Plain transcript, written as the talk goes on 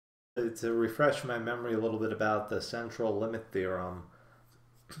to refresh my memory a little bit about the central limit theorem,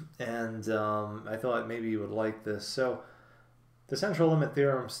 and I thought maybe you would like this. So the central limit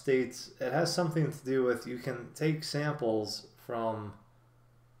theorem states it has something to do with you can take samples from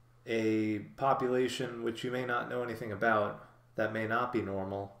a population which you may not know anything about, that may not be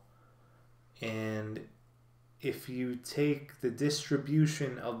normal, and if you take the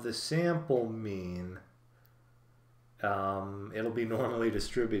distribution of the sample mean, it'll be normally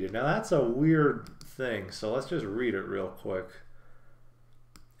distributed. Now that's a weird thing, so let's just read it real quick.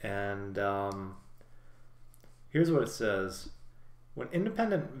 And here's what it says. When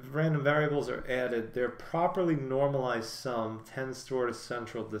independent random variables are added, their properly normalized sum tends toward a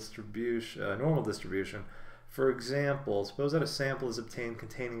central distribution, normal distribution. For example, suppose that a sample is obtained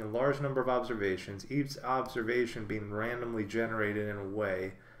containing a large number of observations, each observation being randomly generated in a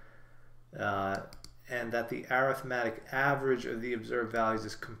way, and that the arithmetic average of the observed values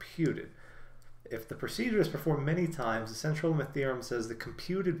is computed. If the procedure is performed many times, the central limit theorem says the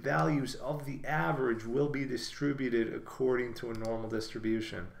computed values of the average will be distributed according to a normal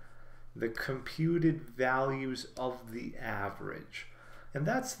distribution. The computed values of the average. And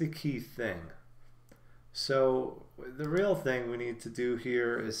that's the key thing. So the real thing we need to do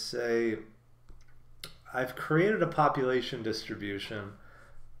here is say, I've created a population distribution.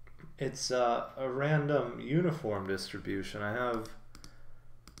 It's a random uniform distribution. I have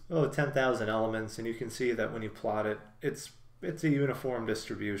 10,000 elements, and you can see that when you plot it, it's a uniform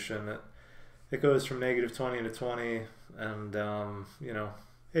distribution. It goes from -20 to 20, and you know,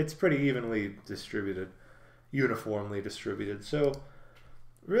 it's pretty evenly distributed, uniformly distributed. So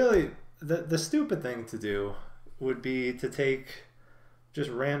really, the stupid thing to do would be to take just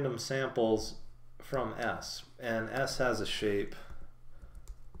random samples from S, and S has a shape.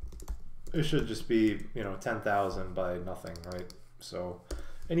 It should just be, you know, 10,000 by nothing, right? So,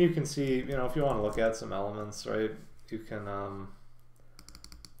 and you can see, you know, if you want to look at some elements, right, you can,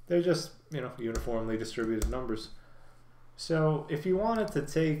 they're just, you know, uniformly distributed numbers. So if you wanted to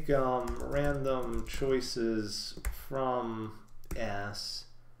take random choices from S,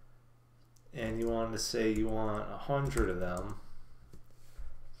 and you wanted to say you want 100 of them,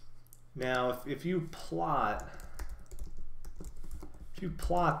 now if you plot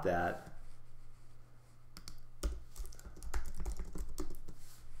that,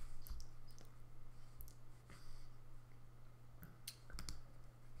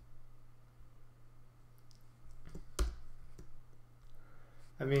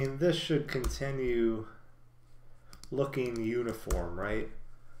 I mean, this should continue looking uniform, right?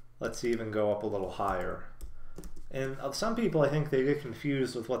 Let's even go up a little higher. And some people, I think, they get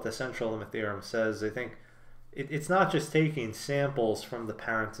confused with what the central limit theorem says. They think it's not just taking samples from the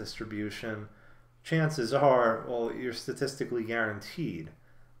parent distribution. Chances are, well, you're statistically guaranteed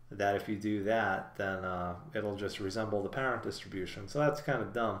that if you do that, then it'll just resemble the parent distribution. So that's kind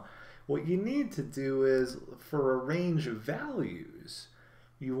of dumb. What you need to do is, for a range of values,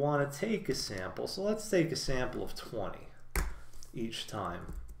 you want to take a sample. So let's take a sample of 20 each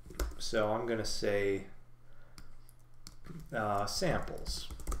time. So I'm going to say samples.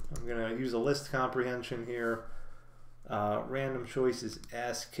 I'm going to use a list comprehension here. Random choice is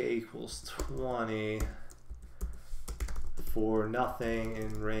sk equals 20 for nothing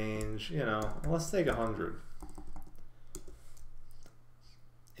in range, you know, let's take 100.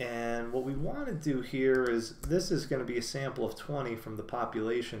 And what we want to do here is, this is going to be a sample of 20 from the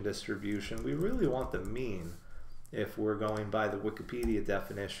population distribution. We really want the mean if we're going by the Wikipedia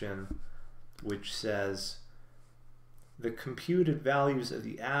definition, which says the computed values of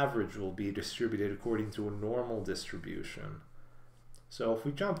the average will be distributed according to a normal distribution. So if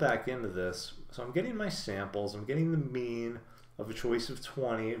we jump back into this, so I'm getting my samples, I'm getting the mean of a choice of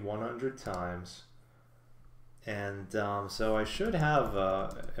 20 100 times. And so I should have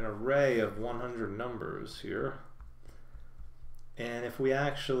an array of 100 numbers here. And if we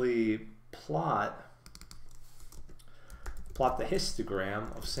actually plot the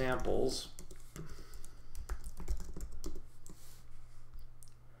histogram of samples,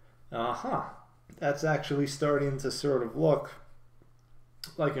 that's actually starting to sort of look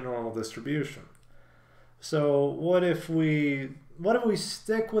like a normal distribution. So what if we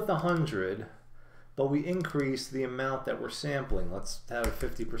stick with 100, but we increase the amount that we're sampling? Let's have a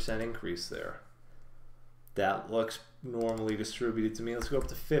 50% increase there. That looks normally distributed to me. Let's go up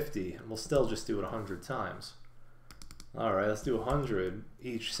to 50, and we'll still just do it 100 times. All right, let's do 100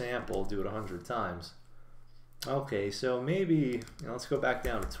 each sample, do it 100 times. Okay, so maybe, you know, let's go back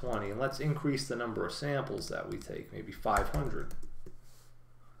down to 20, and let's increase the number of samples that we take, maybe 500.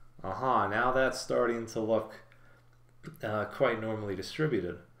 Now that's starting to look quite normally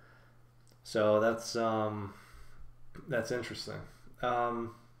distributed. So that's interesting.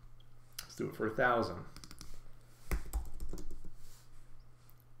 Let's do it for 1,000.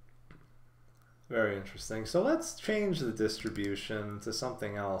 Very interesting. So let's change the distribution to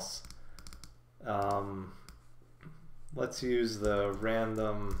something else. Let's use the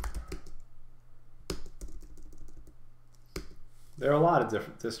random. There are a lot of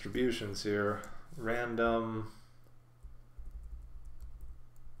different distributions here. Random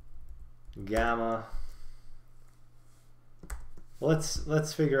gamma.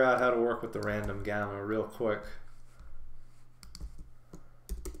 Let's figure out how to work with the random gamma real quick.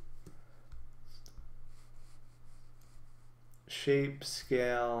 Shape,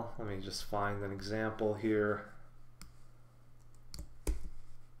 scale. Let me just find an example here.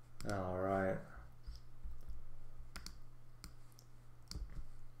 All right.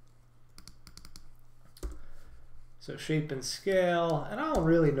 So shape and scale, and I don't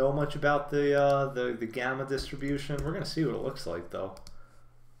really know much about the gamma distribution. We're going to see what it looks like though.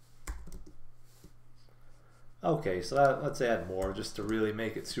 Okay, so let's add more just to really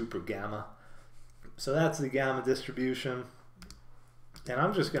make it super gamma. So that's the gamma distribution, and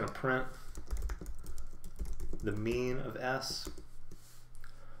I'm just going to print the mean of S,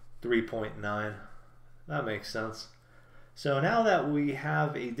 3.9. That makes sense. So now that we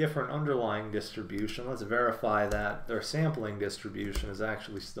have a different underlying distribution, let's verify that their sampling distribution is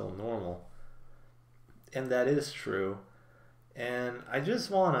actually still normal. And that is true. And I just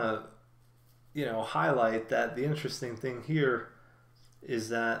want to, highlight that the interesting thing here is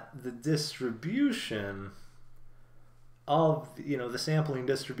that the distribution of, the sampling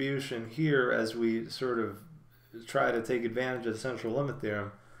distribution here, as we sort of try to take advantage of the central limit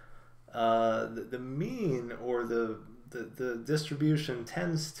theorem, the mean or the distribution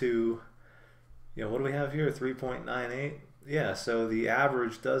tends to, what do we have here? 3.98. Yeah, so the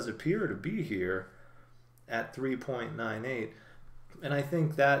average does appear to be here at 3.98, and I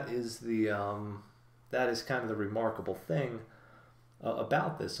think that is that is kind of the remarkable thing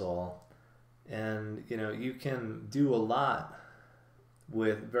about this all. And you can do a lot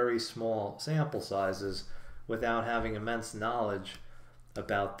with very small sample sizes without having immense knowledge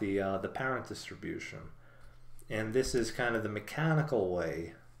about the parent distribution. And this is kind of the mechanical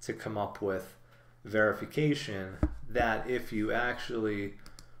way to come up with verification that if you actually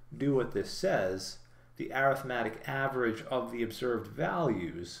do what this says, the arithmetic average of the observed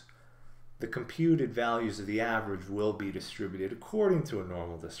values, the computed values of the average will be distributed according to a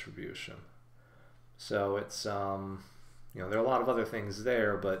normal distribution. So it's, there are a lot of other things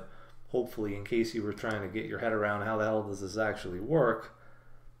there, but hopefully in case you were trying to get your head around how the hell does this actually work,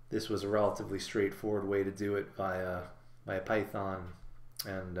 this was a relatively straightforward way to do it via Python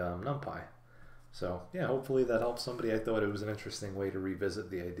and Numpy. So yeah, hopefully that helps somebody. I thought it was an interesting way to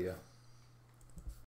revisit the idea.